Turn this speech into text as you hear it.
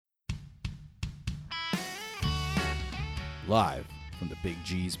Live from the Big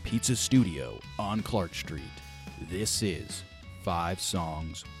G's Pizza Studio on Clark Street, this is 5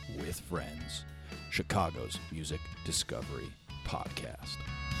 Songs with Friends, Chicago's music discovery podcast.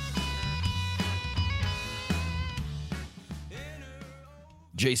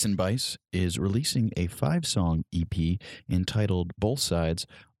 Jason Buice is releasing a 5-song EP entitled Both Sides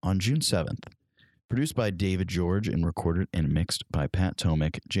on June 7th. Produced by David George and recorded and mixed by Pat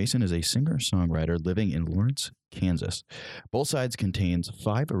Tomek, Jason is a singer-songwriter living in Lawrence, Kansas. Both Sides contains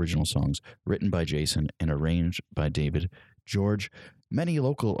 5 original songs written by Jason and arranged by David George. Many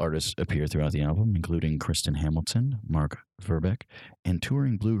local artists appear throughout the album, including Kristin Hamilton, Mark Verbeck, and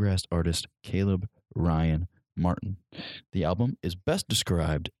touring bluegrass artist Caleb Ryan Martin. The album is best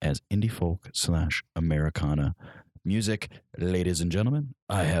described as indie folk / Americana music. Ladies and gentlemen,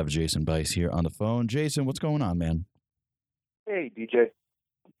 I have Jason Buice here on the phone. Jason, what's going on, man? Hey, DJ.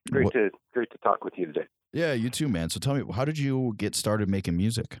 Great to talk with you today. Yeah, you too, man. So tell me, how did you get started making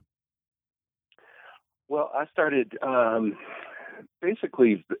music? Well, I started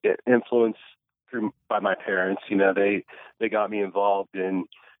basically influenced by my parents. You know, they got me involved in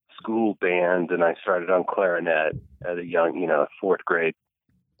school band, and I started on clarinet at a young, 4th grade.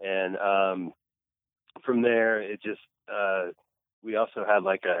 And from there, it just, we also had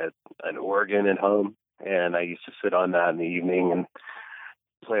like an organ at home, and I used to sit on that in the evening and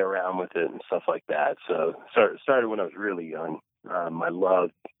play around with it and stuff like that. So started when I was really young. My love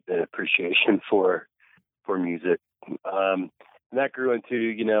and appreciation for music. And that grew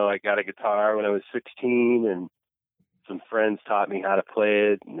into, I got a guitar when I was 16, and some friends taught me how to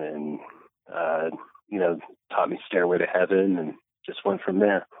play it, and then, taught me Stairway to Heaven, and just went from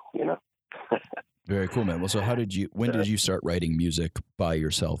there, Very cool, man. Well, so when did you start writing music by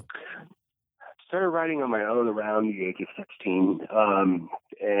yourself? Started writing on my own around the age of 16,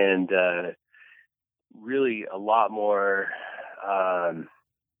 and really a lot more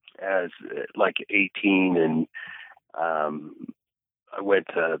as like 18, and I went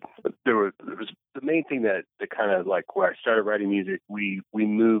to, there was the main thing that kind of like where I started writing music, we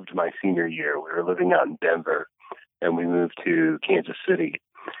moved my senior year. We were living out in Denver, and we moved to Kansas City.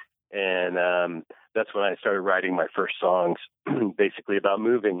 And that's when I started writing my first songs, basically about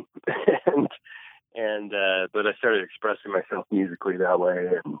moving. But I started expressing myself musically that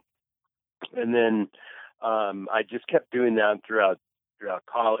way. And then I just kept doing that throughout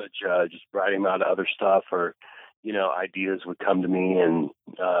college, just writing about other stuff, or, ideas would come to me, and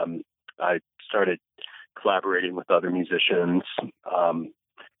I started collaborating with other musicians.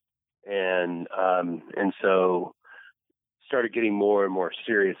 And so started getting more and more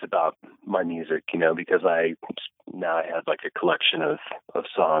serious about my music, because I had like a collection of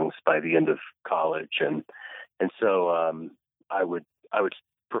songs by the end of college. And so I would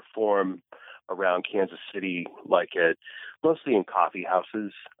perform around Kansas City, like mostly in coffee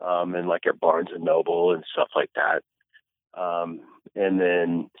houses, and like at Barnes and Noble and stuff like that. And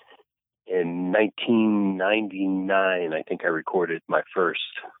then in 1999, I think I recorded my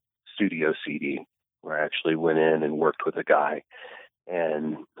first studio CD, where I actually went in and worked with a guy.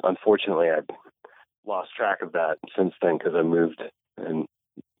 And unfortunately, I've lost track of that since then, because I moved and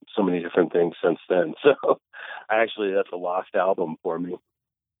so many different things since then. So that's a lost album for me.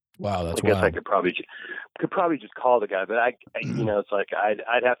 Wow, that's I guess wild. I could probably just call the guy, but I it's like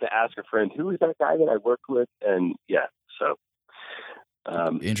I'd have to ask a friend, who is that guy that I worked with? And yeah, so.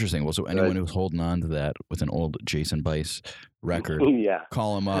 Interesting. Well, so anyone who's holding on to that with an old Jason Buice record, yeah,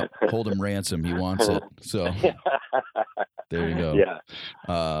 call him up, hold him ransom. He wants it. So there you go. Yeah.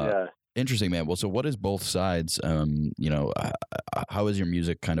 Yeah. Interesting, man. Well, so what is Both Sides? How has your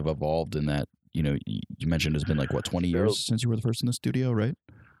music kind of evolved in that? You mentioned it's been like 20 years since you were the first in the studio, right?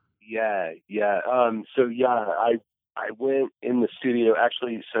 Yeah. I went in the studio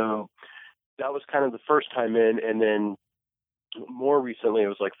actually. So that was kind of the first time in, and then more recently, it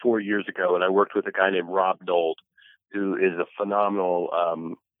was like 4 years ago, and I worked with a guy named Rob Nold, who is a phenomenal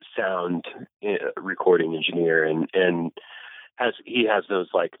sound recording engineer, and he has those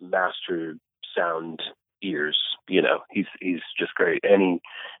like master sound ears. He's just great, and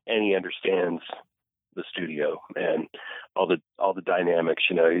he understands the studio and all the dynamics.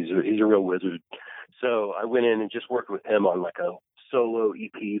 He's a real wizard. So I went in and just worked with him on like a solo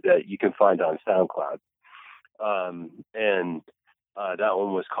EP that you can find on SoundCloud. And that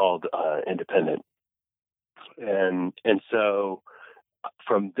one was called Independent. And so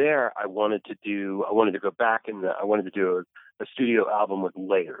from there, I wanted to go back, and I wanted to do a studio album with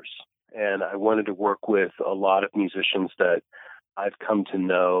layers. And I wanted to work with a lot of musicians that I've come to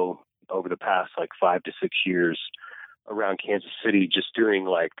know over the past like 5 to 6 years around Kansas City, just doing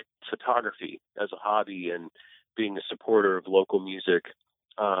like photography as a hobby, and being a supporter of local music,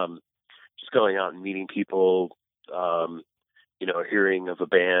 just going out and meeting people, hearing of a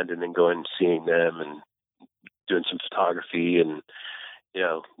band and then going and seeing them and doing some photography and,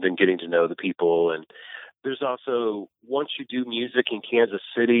 then getting to know the people. And there's also, once you do music in Kansas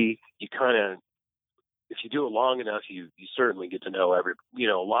City, you kind of, if you do it long enough, you certainly get to know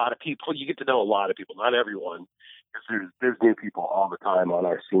a lot of people. You get to know a lot of people, not everyone, because there's new people all the time on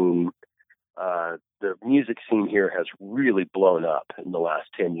our scene. The music scene here has really blown up in the last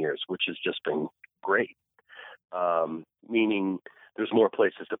 10 years, which has just been great. Meaning there's more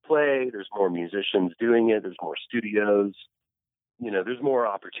places to play, there's more musicians doing it, there's more studios, there's more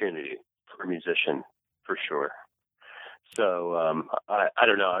opportunity for a musician for sure. So I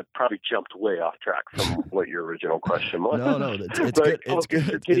don't know. I probably jumped way off track from what your original question was. No, it's good. It's good.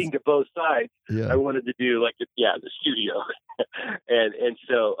 You're getting to both sides. Yeah. I wanted to do the studio, and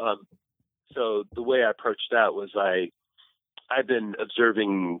so the way I approached that was I've been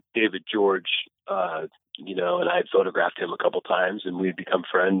observing David George, and I had photographed him a couple times, and we'd become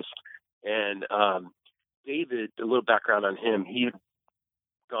friends. And David, a little background on him, he had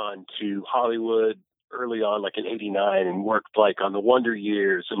gone to Hollywood early on, like in '89, and worked on the Wonder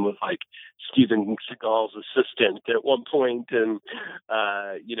Years and was Steven Seagal's assistant at one point, and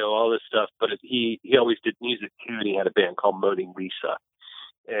all this stuff. But he always did music too, and he had a band called Moaning Lisa,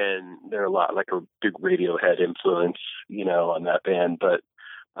 and they're a lot like a big Radiohead influence, on that band. But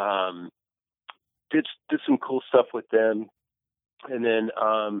did some cool stuff with them, and then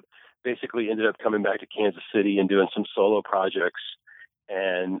basically ended up coming back to Kansas City and doing some solo projects.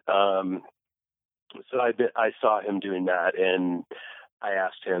 And so I saw him doing that, and I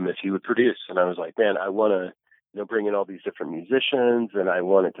asked him if he would produce, and I was like, man, I want to bring in all these different musicians, and I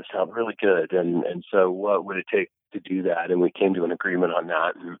want it to sound really good, and so what would it take to do that? And we came to an agreement on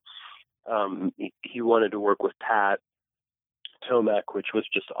that. And he wanted to work with Pat Tomek, which was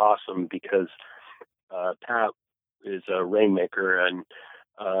just awesome because Pat is a Rainmaker, and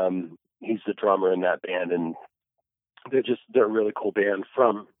he's the drummer in that band, and they're a really cool band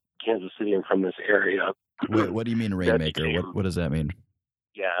from Kansas City and from this area. Wait, what do you mean Rainmaker? What does that mean?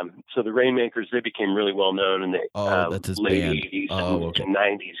 Yeah, so the Rainmakers, they became really well known in the that's his late band. 80s Okay. and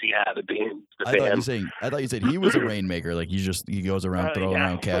 90s. Yeah, the band. I thought you said he was a Rainmaker. Like he goes around throwing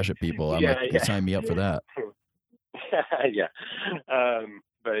around cash at people. I'm you sign me up for that. Yeah.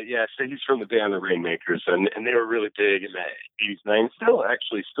 But yeah, so he's from the band the Rainmakers, and they were really big in the 80s,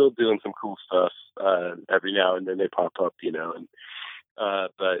 90s. Still doing some cool stuff every now and then. They pop up, and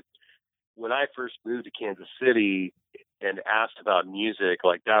but when I first moved to Kansas City and asked about music,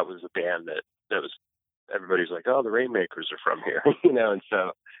 that was a band that was, everybody's like, oh, the Rainmakers are from here, and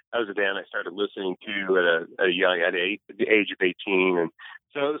so that was a band I started listening to at the age of 18. And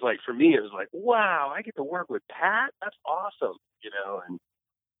so it was for me, it was wow, I get to work with Pat. That's awesome, and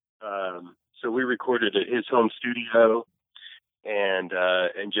so we recorded at his home studio, and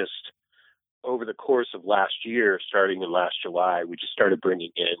just over the course of last year, starting in last July, we just started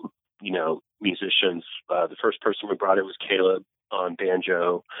bringing in, musicians. The first person we brought in was Caleb on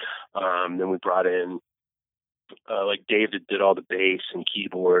banjo. Then we brought in, David did all the bass and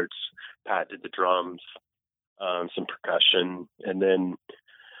keyboards. Pat did the drums, some percussion. And then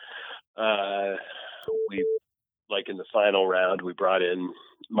we, in the final round, we brought in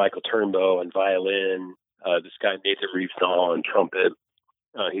Michael Turnbow on violin, this guy Nathan Reefnall on trumpet.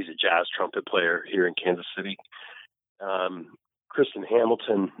 He's a jazz trumpet player here in Kansas City. Kristin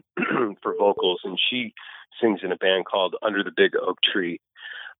Hamilton for vocals, and she sings in a band called Under the Big Oak Tree.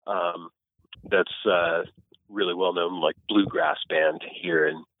 That's really well known, bluegrass band here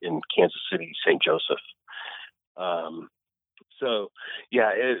in Kansas City, St. Joseph. So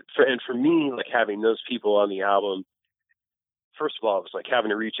yeah, and for me, having those people on the album, first of all, it was having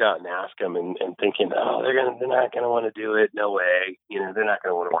to reach out and ask them, and thinking, oh, they're not gonna want to do it. No way, they're not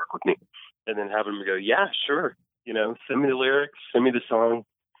gonna want to work with me. And then having them go, yeah, sure, send me the lyrics, send me the song,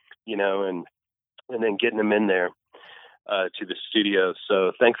 and then getting them in there to the studio.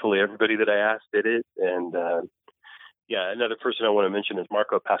 So thankfully, everybody that I asked did it. And another person I want to mention is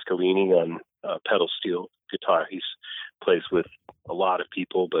Marco Pasqualini on pedal steel guitar. He plays with a lot of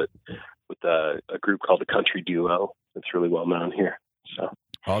people, but with a group called the Country Duo. It's really well known here. So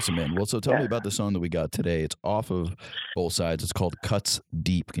awesome, man. Well, so tell me about the song that we got today. It's off of Both Sides. It's called Cuts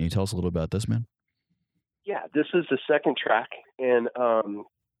Deep. Can you tell us a little about this, man? Yeah, this is the second track, and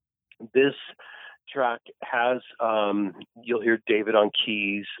this track has you'll hear David on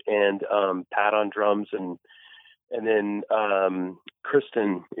keys and Pat on drums, and then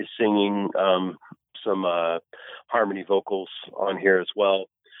Kristin is singing some harmony vocals on here as well.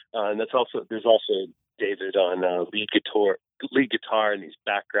 And there's also David on lead guitar, and these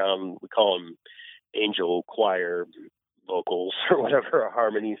background, we call them angel choir vocals or whatever, or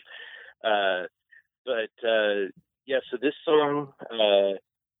harmonies. So this song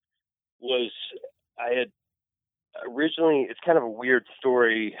I had originally, it's kind of a weird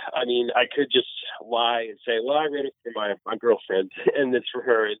story. I mean, I could just lie and say, well, I wrote it for my girlfriend and it's for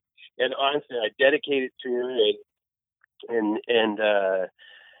her. And honestly, I dedicate it to her, and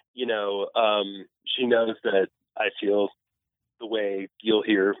she knows that I feel the way you'll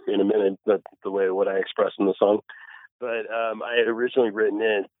hear in a minute, but the way what I express in the song. But I had originally written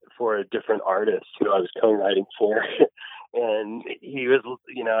it for a different artist who I was co-writing for. And he was,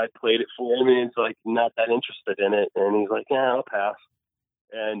 I played it for him, and he's like not that interested in it. And he's like, yeah, I'll pass,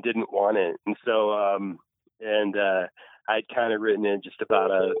 and didn't want it. And so, I'd kind of written it just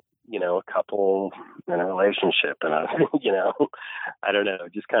about a couple in a relationship. And I don't know,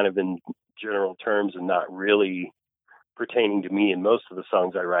 just kind of in general terms and not really pertaining to me. And most of the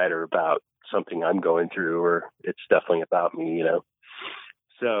songs I write are about something I'm going through, or it's definitely about me,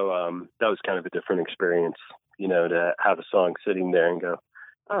 So that was kind of a different experience, to have a song sitting there and go,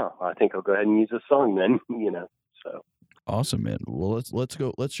 oh, I think I'll go ahead and use this song then, so. Awesome, man. Well,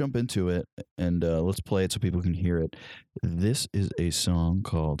 let's jump into it, and let's play it so people can hear it. This is a song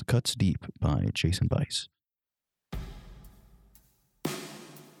called Cuts Deep by Jason Buice.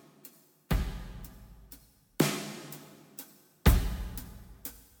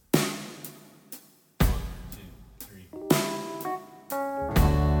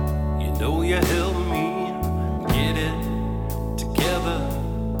 You helped me get it together.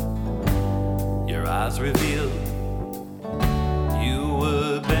 Your eyes revealed you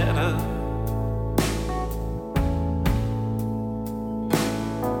were better.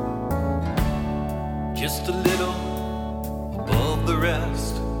 Just a little above the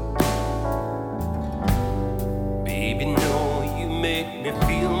rest. Baby, no, you make me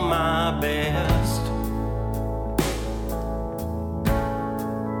feel my best.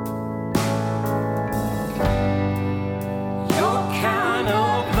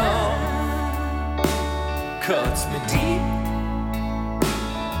 Cuts me deep.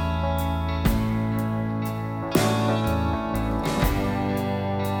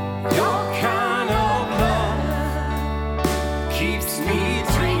 Your kind of love keeps me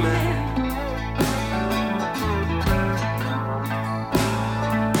dreaming.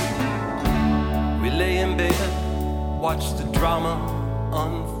 We lay in bed, watch the drama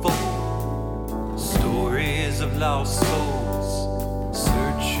unfold. Stories of lost souls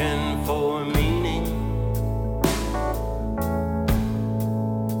searching for meaning.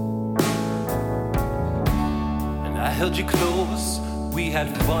 Held you close, we had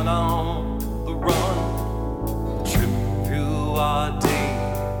fun on the run. Trip through our day,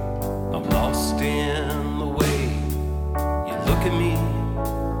 I'm lost in the way you look at me.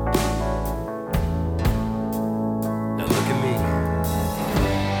 Now look at me.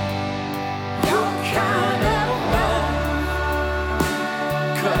 Your kind of love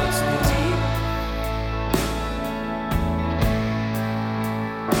cuts me deep.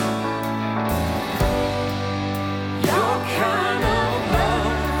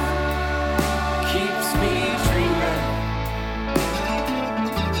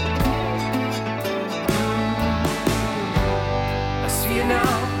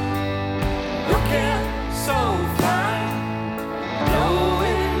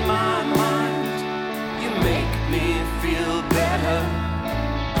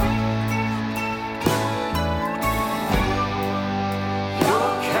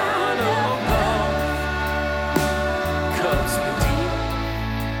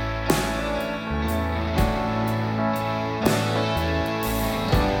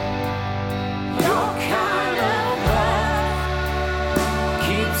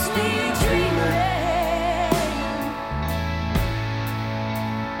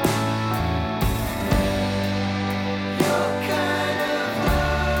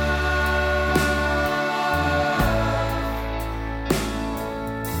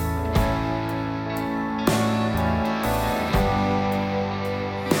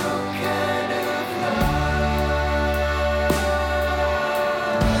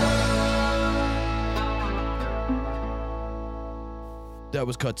 That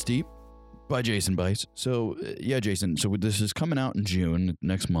was Cuts Deep by Jason Buice. So, yeah, Jason, so this is coming out in June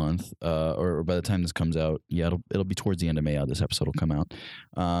next month, or by the time this comes out, it'll be towards the end of May. This episode will come out.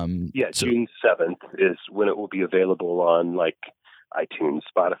 June 7th is when it will be available on like iTunes,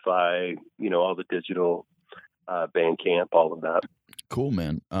 Spotify, all the digital, Bandcamp, all of that. Cool,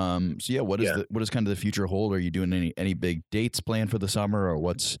 man. What does kind of the future hold? Are you doing any big dates planned for the summer, or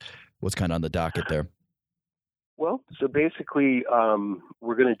what's kind of on the docket there? Well, so basically,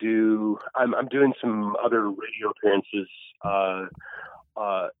 we're going to do. I'm doing some other radio appearances.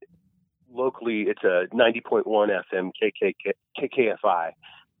 Locally, it's a 90.1 FM KKFI,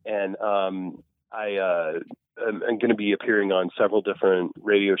 and I'm going to be appearing on several different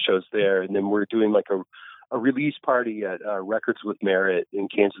radio shows there. And then we're doing like a release party at Records with Merit in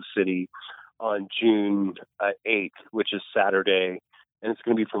Kansas City on June 8th, which is Saturday. And it's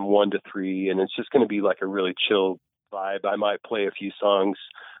going to be from 1 to 3. And it's just going to be like a really chill vibe. I might play a few songs,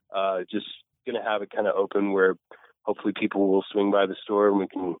 just going to have it kind of open where hopefully people will swing by the store and we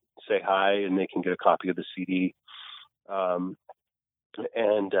can say hi and they can get a copy of the CD.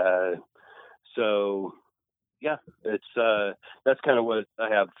 So yeah, it's, that's kind of what I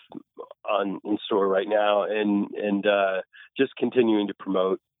have in store right now. And just continuing to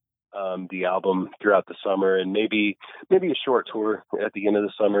promote the album throughout the summer, and maybe a short tour at the end of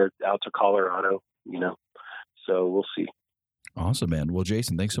the summer out to Colorado, so we'll see. Awesome, man. Well,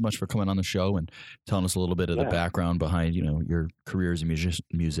 Jason, thanks so much for coming on the show and telling us a little bit of the background behind, your career as a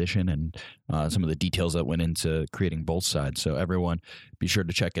musician and some of the details that went into creating Both Sides. So everyone, be sure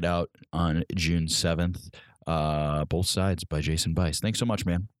to check it out on June 7th, Both Sides by Jason Buice. Thanks so much,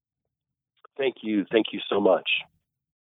 man. Thank you. Thank you so much.